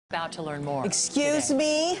About to learn more. Excuse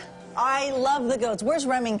me, I love the goats. Where's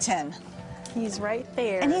Remington? He's right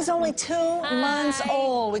there. And he's only 2 months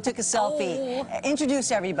old. We took a selfie.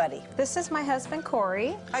 Introduce everybody. This is my husband,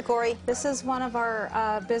 Corey. Hi, Corey. This is one of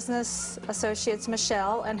our business associates,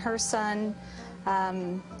 Michelle, and her son,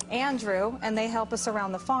 Andrew, and they help us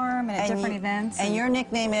around the farm and at different events. And your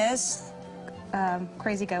nickname is?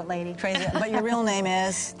 Crazy Goat Lady. Crazy, but your real name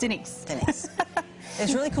is? Denise. Denise.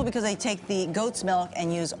 It's really cool because they take the goat's milk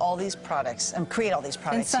and use all these products and create all these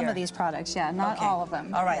products And some here. of these products, yeah, not all of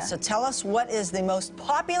them. All right, yeah. so tell us what is the most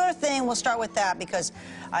popular thing. We'll start with that because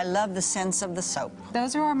I love the scents of the soap.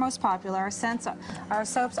 Those are our most popular. Our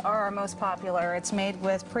soaps are our most popular. It's made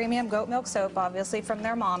with premium goat milk soap, obviously, from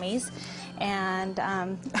their mommies. And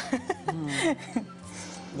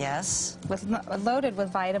Yes. Loaded with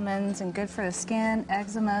vitamins and good for the skin,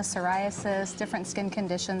 eczema, psoriasis, different skin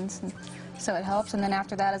conditions. So it helps. And then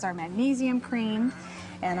after that is our magnesium cream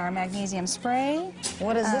and our magnesium spray.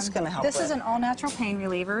 What is this going to help This with? is an all-natural pain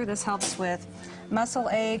reliever. This helps with muscle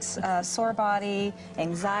aches, sore body,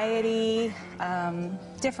 anxiety,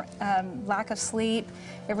 lack of sleep.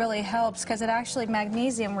 It really helps because it actually,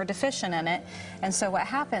 magnesium, we're deficient in it. And so what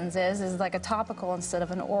happens is like a topical instead of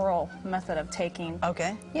an oral method of taking.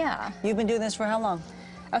 Okay. Yeah. You've been doing this for how long?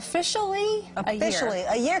 Officially, a year.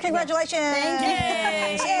 A year. Congratulations.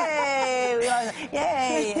 Thank you. Yay.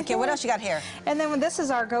 Yay. Okay, what else you got here? And then this is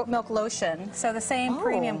our goat milk lotion. So the same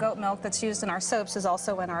premium goat milk that's used in our soaps is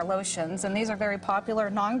also in our lotions. And these are very popular,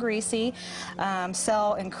 non-greasy,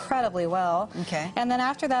 sell incredibly well. Okay. And then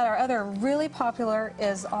after that, our other really popular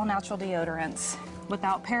is all-natural deodorants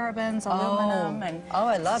without parabens, aluminum. And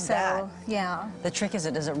I love that. Yeah. The trick is,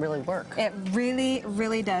 does it really work? It really,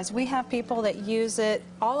 really does. We have people that use it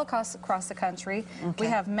all across the country. Okay. We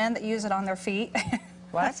have men that use it on their feet.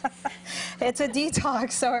 What? It's a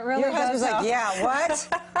detox, so it really Your husband's does like, help. yeah, what?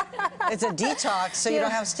 It's a detox, so you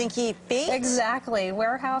don't have stinky feet? Exactly.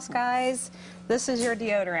 Warehouse guys, this is your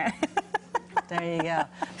deodorant. There you go.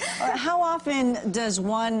 How often does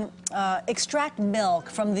one extract milk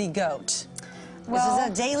from the goat? Well, this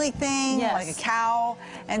is a daily thing, yes. like a cow,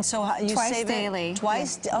 and so you Twice save daily. it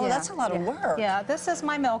twice. Yeah. Oh, that's a lot of work. Yeah, this is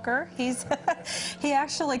my milker. He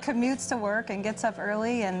actually commutes to work and gets up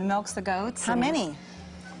early and milks the goats. How many?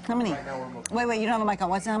 How many? Wait, you don't have a mic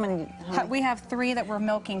on. How many? We have 3 that we're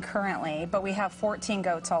milking currently, but we have 14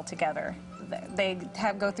 goats altogether. They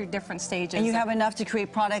go through different stages. And you have enough to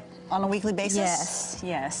create product on a weekly basis? Yes,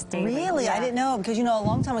 yes, daily. Really? Yeah. I didn't know, because, you know, a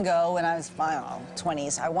long time ago when I was, I don't know,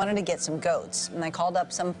 20s, I wanted to get some goats. And I called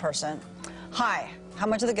up some person. Hi, how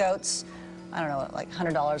much are the goats? I don't know, like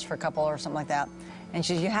 $100 for a couple or something like that. And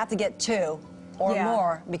she said, you have to get 2 or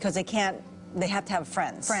more because they have to have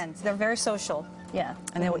friends. Friends. They're very social. Yeah.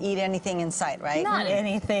 And they will eat anything in sight, right? Not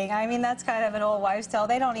anything. I mean, that's kind of an old wives' tale.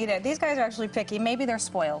 They don't eat it. These guys are actually picky. Maybe they're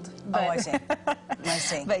spoiled. But, oh, I see. I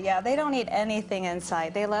see. But yeah, they don't eat anything in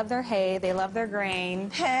sight. They love their hay. They love their grain.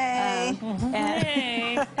 Hey.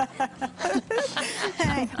 Hey.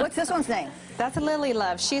 Hey. What's this one's name? That's Lily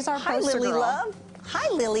Love. She's our Hi, poster Lily girl. Love. Hi,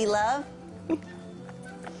 Lily Love.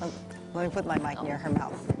 Let me put my mic near her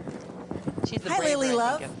mouth. She's the Hi, braver, Lily I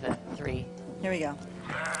Love. think, of the 3. Here we go.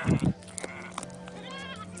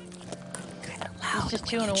 She's just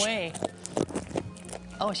chewing away.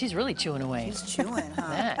 Oh, she's really chewing away. She's chewing, huh?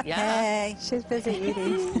 That, yeah. Hey. She's busy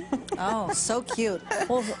eating. Oh, so cute.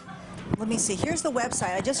 Well, let me see. Here's the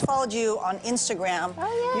website. I just followed you on Instagram.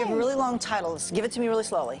 Oh, yay. You have a really long title. Give it to me really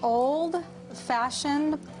slowly. Old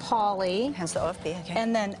Fashioned Polly. Hence the OFP, okay.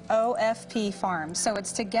 And then OFP Farm. So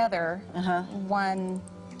it's together one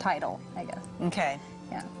title, I guess. Okay.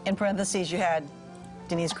 Yeah. In parentheses, you had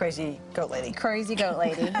Denise Crazy Goat Lady. Crazy Goat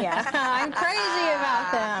Lady, yeah. I'm crazy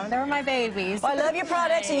about them. They're my babies. Well, I love your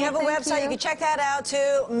products, and you have a Thank website. You can check that out,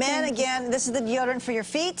 too. Men, again, this is the deodorant for your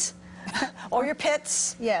feet or your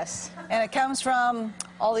pits. Yes. And it comes from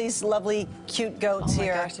all these lovely, cute goats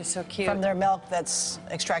here. Oh my gosh, they're so cute. From their milk that's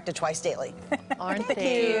extracted twice daily. Aren't Thank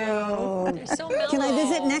they? you. They're so mellow. Can I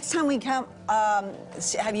visit next time we come,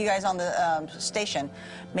 have you guys on the station?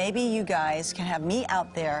 Maybe you guys can have me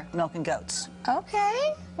out there milking goats.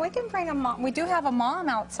 Okay. We can bring a mom. We do have a mom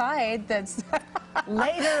outside that's...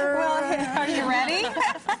 Later. Well, are you ready?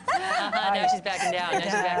 Now she's backing down. Now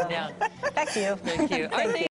she's backing down. Back to you. Very cute. Aren't they